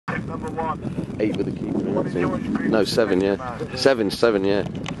8 with the keeper, I think. No, 7, yeah. 7, yeah.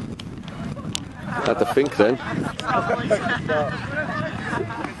 Had to think then.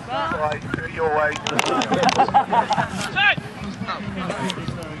 Right, do it your way.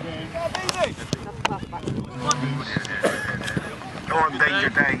 Go on, Danger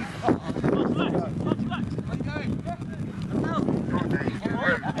Dave.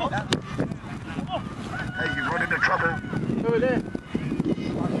 Hey, you're running into trouble.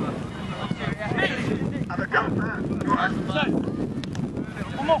 Have a go, man. Go on.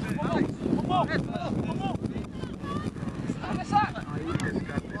 One more.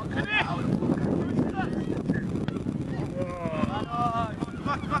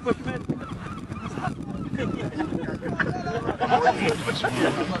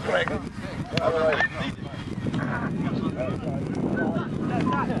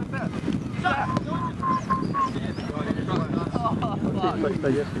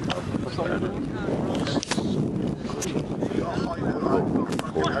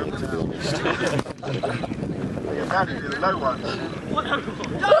 You're down to the low one.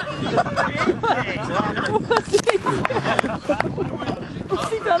 What's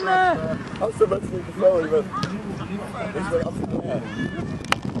he done there? I'm so much sleep slowly, but this way up in the air.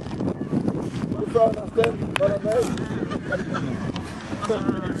 What's wrong, that's them? Well, I know.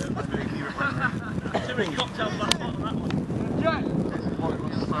 Too many cocktails last night on that one. Jack! This is what it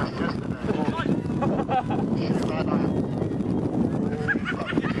was like yesterday.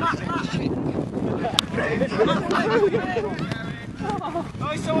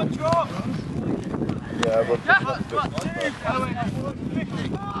 Oh, someone dropped! Yeah, but Number 12 for Luke Curry.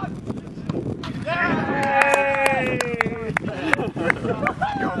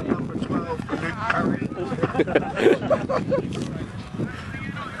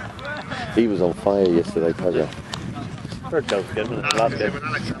 He was on fire yesterday, Pagger. Third goal for him in the last game.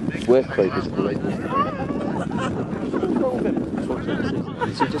 Workload is great.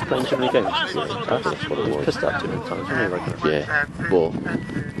 Is he just playing too many games? That's what it was. Pissed out too many times, isn't he? Like, Yeah, but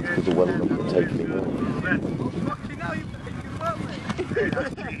because of well enough to take him away.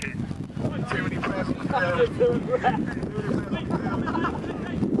 Too many players.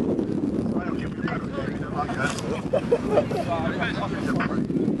 I'll give you credit there, you don't like that.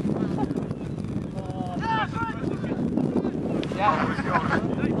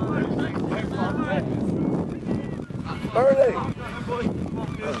 Early!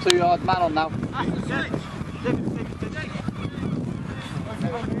 2-yard man on now.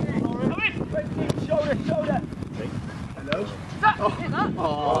 Shoulder. Hello?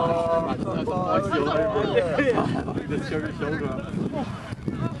 Just show your shoulder up.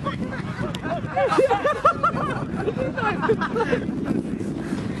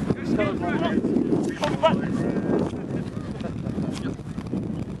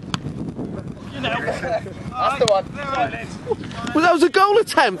 That's the one. Well, that was a goal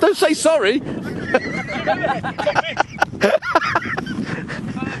attempt. Don't say sorry.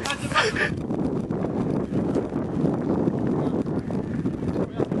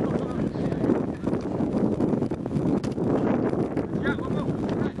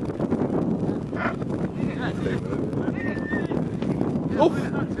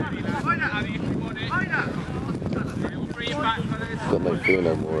 Got no fear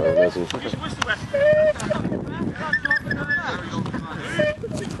no more, has he?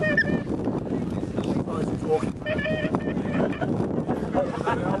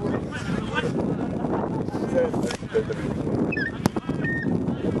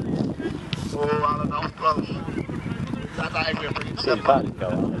 See the back go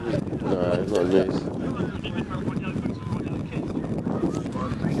on. No, not this.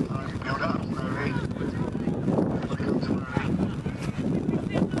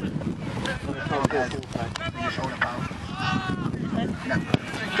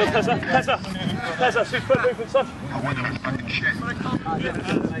 Tessa, 6 foot movement, son. I wonder who's fucking shit.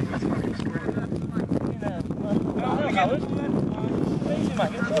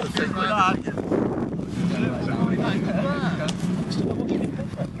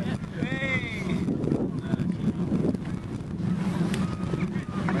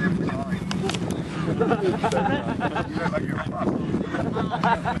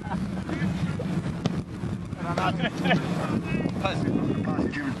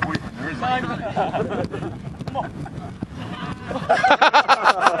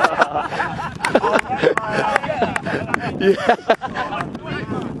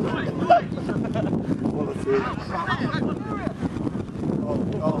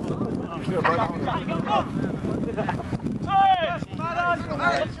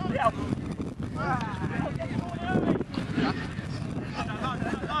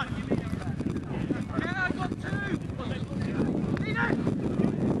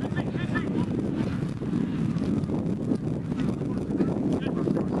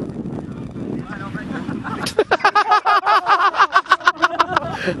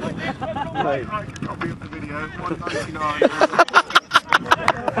 Right, copy of the video, 199.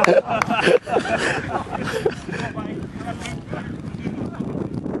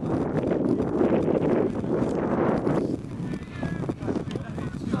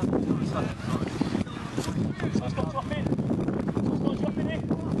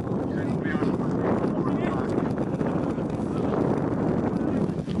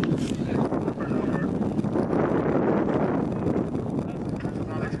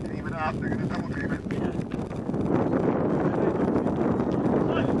 They're going to double team it.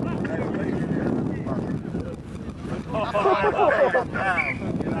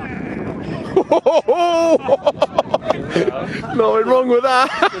 Nothing wrong with that.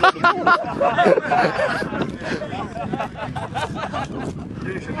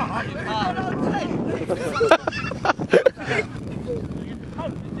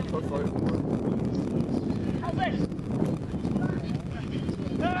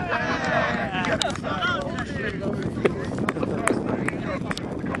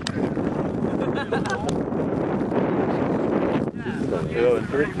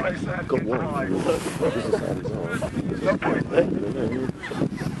 Got one.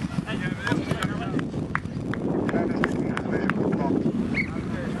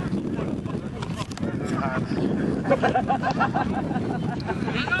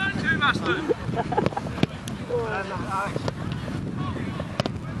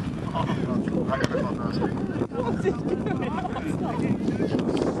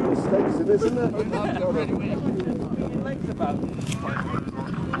 Mistakes in this, isn't there?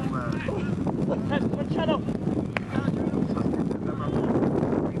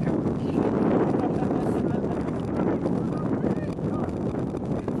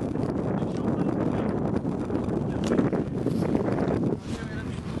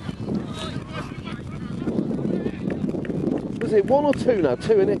 Was it one or two now?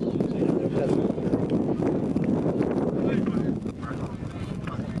 Two, innit?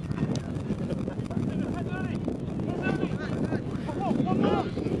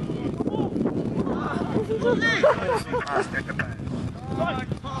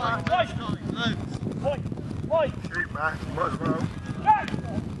 Shoot, Matt, might as well.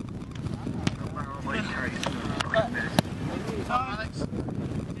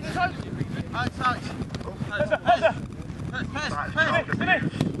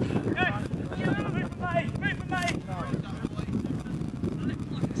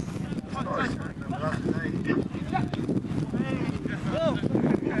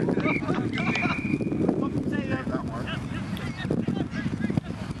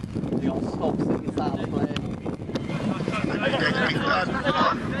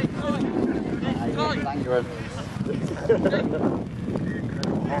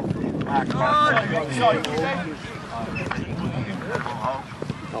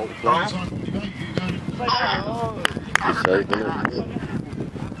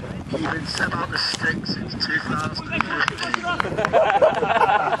 You've been sent on the stick since 2015.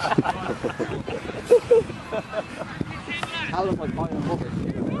 How long am I fighting rubbish?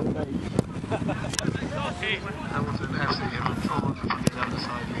 Hamilton FC have drawn from the other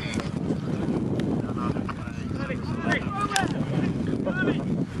side league.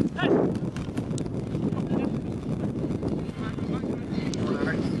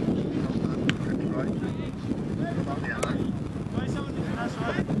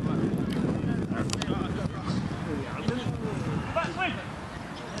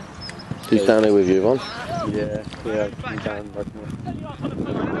 Who's down here with you, Yvonne? Yeah, I'm down right now.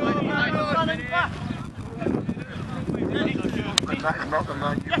 And that is not the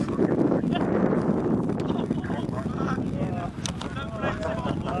man you were looking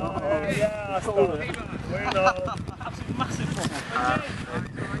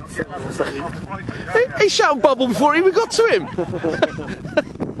He shouted bubble before he even got to him.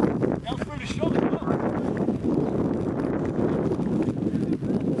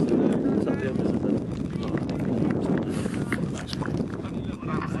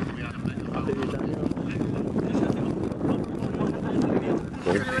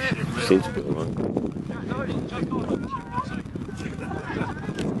 Seems to be alright.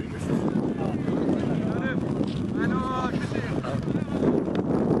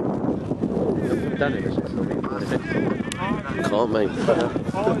 Can't, mate.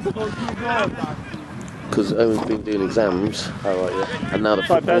 Because Owen's been doing exams. Oh, right, yeah. And now the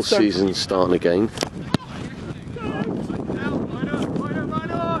football season's starting again.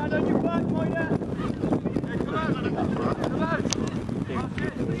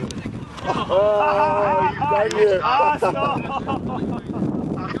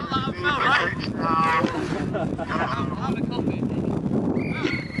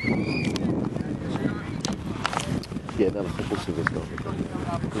 Yeah, no, football service got it.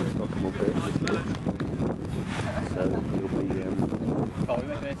 It's not come up here. So it'll be. Oh, we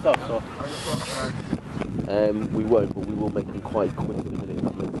make stuff, so. We won't, but we will make them quite quick in a minute.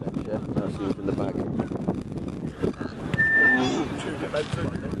 Yeah, now see what's in the bag.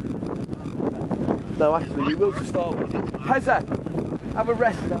 No, actually, we will to start with. Hezza, have a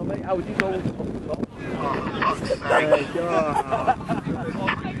rest now, mate. How would you go on top? There you go.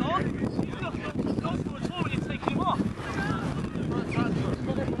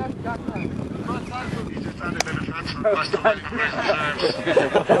 We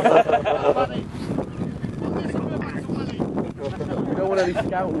don't want any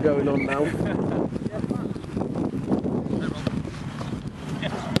scouting going on now.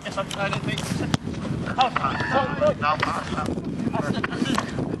 Yes, I'm trying to think.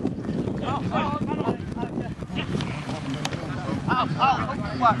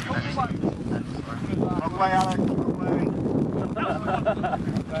 Wrong way, Alex. Wrong way.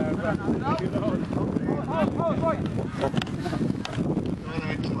 Back now.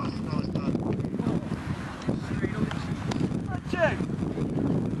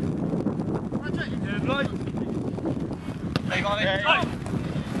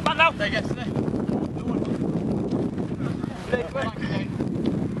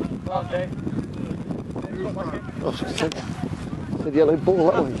 There you go. Oh, said yellow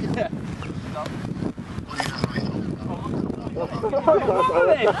ball that way.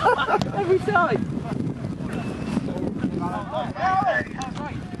 Every time.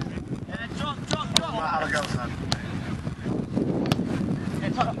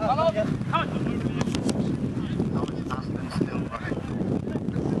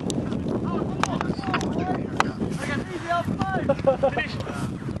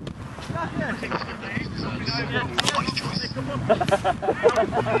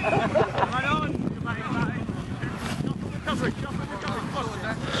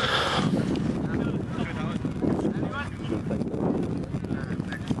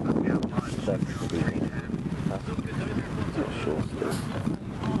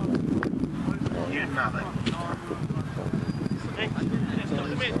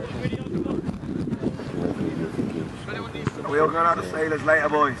 We all going out to sailors later,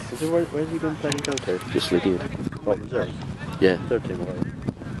 boys. Where's he been playing Goto? Just Lydia. What reserve? Yeah. 13 away.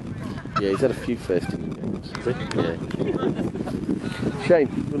 Yeah, he's had a few first team games. Yeah. Shane,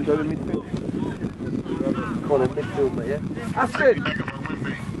 you want to go to midfield? Come on in midfield, mate, yeah? Astrid!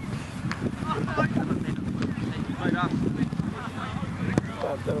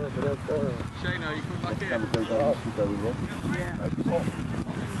 Shane, are you coming back here?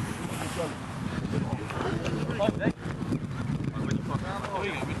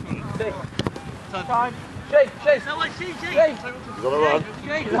 Time. Shake, shake. No, I see, Jake. Shake. You got to run.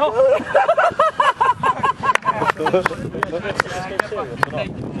 Shake.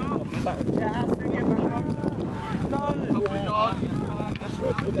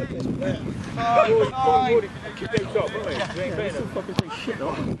 Keep them top, won't we?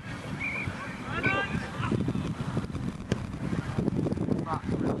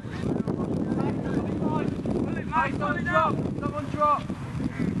 Someone drop.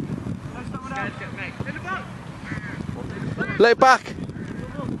 Lay back!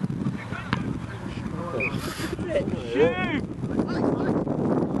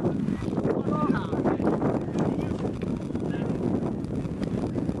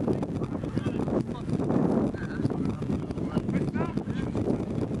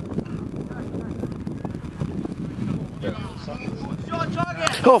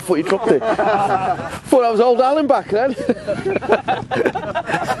 Oh, I thought you dropped it. Thought that was old Alan back then.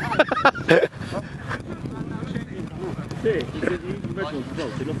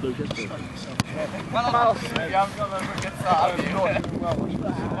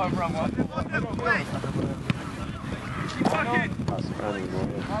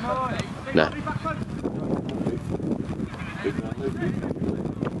 Nah.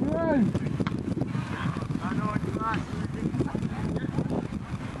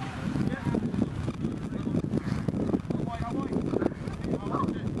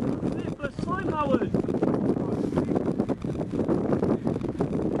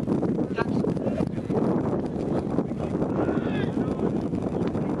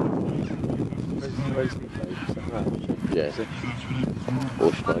 Yeah.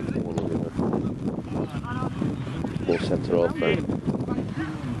 Or strike, one or the other. Or centre off then.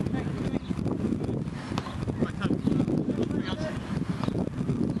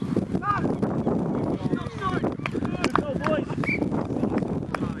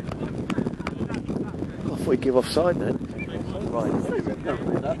 I thought he'd give offside then. Right.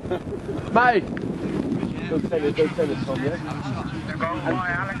 Mate. Go tennis, Tom, yeah?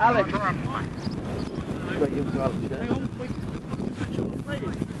 And Alex. Straight into Alex, yeah?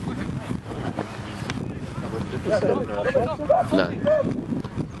 No.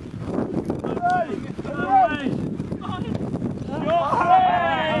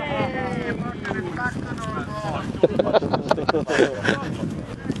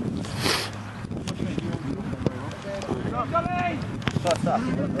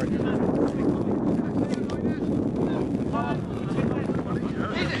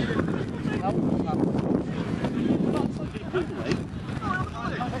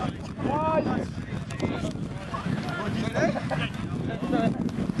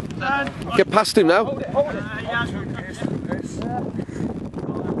 Get past him now.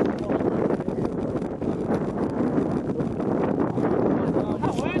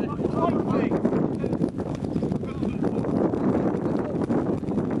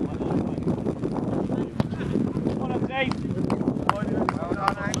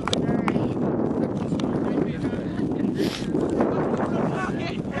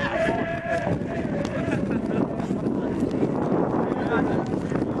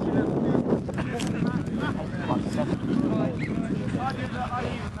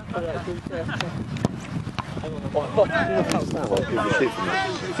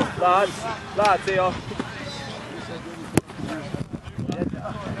 Lads, here.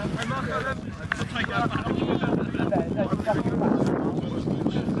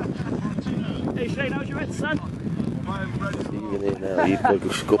 Hey Shane, how's your head, son? Even in now, he'd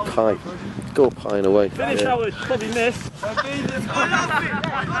go pie. Go pieing away. Finish hours, probably miss.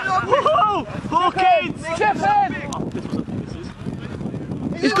 Woohoo! Hawkins! Kevin!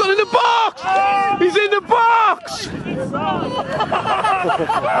 He's got in the box! He's in the box!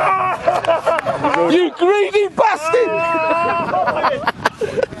 You greedy bastard!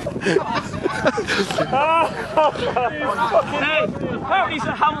 Hey, apparently he's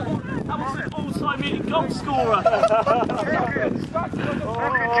a Hamilton all-time leading goal scorer.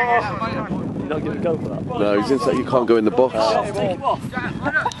 You're not going to go for that? No, he's inside. You can't go in the box. Take him off.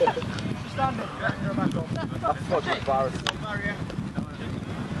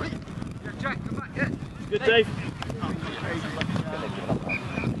 Good, Dave.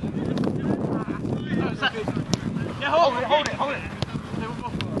 Yeah, hold it.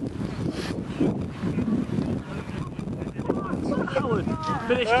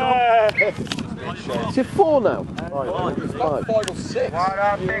 Finish, Tom. Is it 4 now? 5. 5 or 6. Well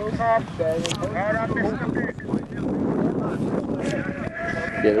done, big Tom.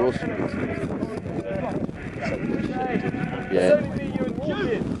 Yeah, there was. Yeah.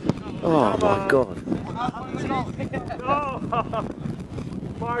 Oh my God.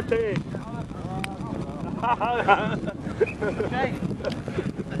 Marty.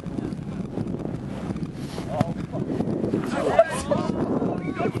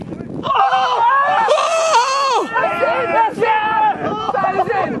 That's it! That is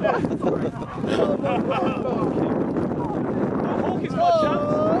it! Hawkins got a chance.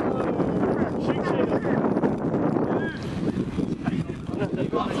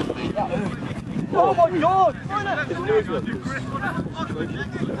 Oh my God!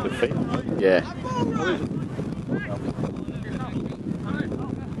 Yeah.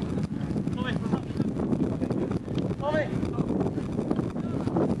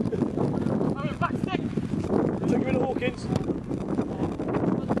 Hawkins.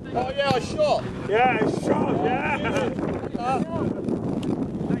 Oh yeah, I shot. Yeah, shot, yeah.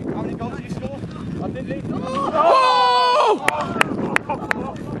 How many goals did you score? I didn't. Oh!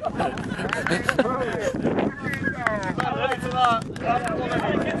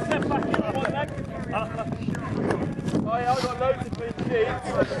 I got loads of clean sheets.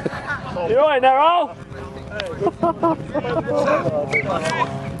 You alright there, Al?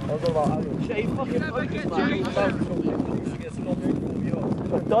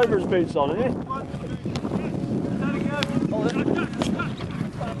 Diver's boots on, isn't it?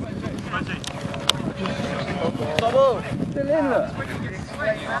 Still in there.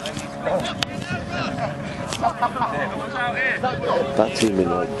 That team in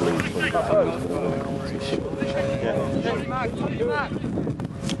light blue.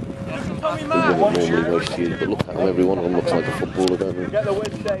 Normally most years, but look at them, every one of them looks like a footballer, don't they? Get the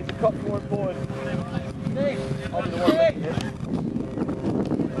win, Shane. The cup's more important. I'll be the one making it.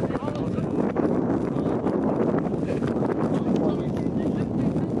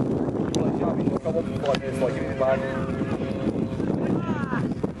 Fucking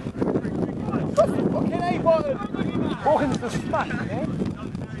A button! Hawkins the smash, yeah?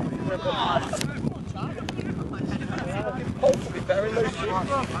 Hopefully better in those shoes.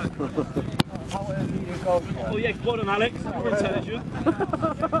 Oh yeah, well done Alex, you're intelligent.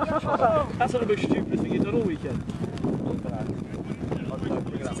 That's not the most stupidest thing you've done all weekend.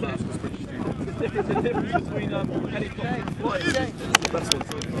 There's a difference between helicopter flights. That's what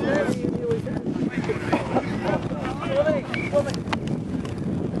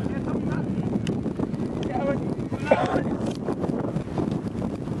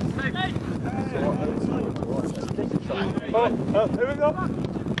Here we go.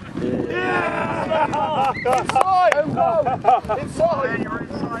 Yeah! Inside! Inside! You're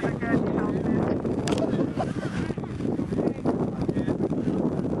inside again.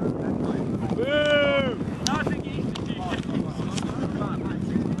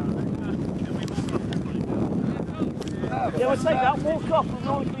 yeah, we'll take that, walk off and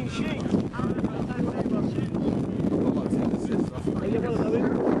roll clean sheet.